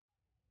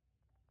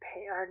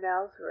Paint our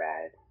nails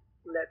red,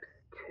 lips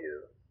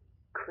too.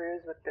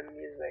 Cruise with the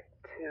music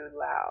too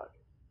loud.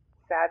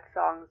 Sad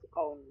songs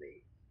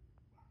only.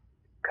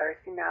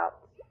 Cursing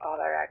out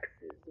all our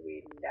exes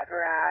we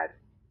never had.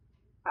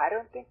 I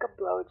don't think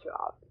a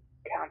blowjob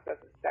counts as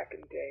a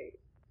second date,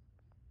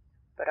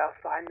 but I'll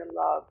find the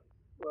love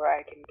where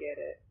I can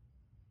get it.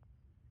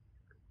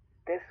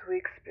 This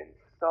week's been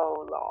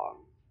so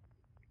long.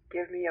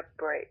 Give me a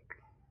break.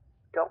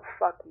 Don't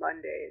fuck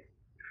Mondays.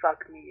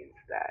 Fuck me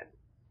instead.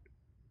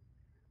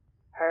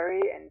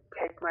 Hurry and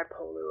take my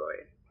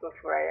Polaroid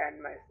before I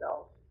end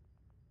myself.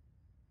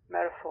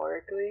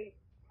 Metaphorically,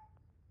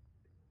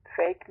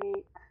 fake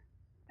meat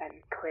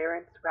and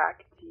clearance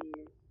rack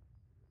tees.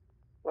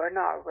 We're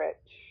not rich,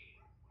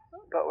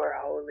 but we're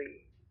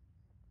holy.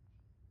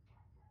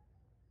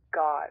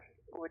 God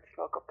would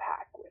smoke a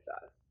pack with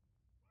us.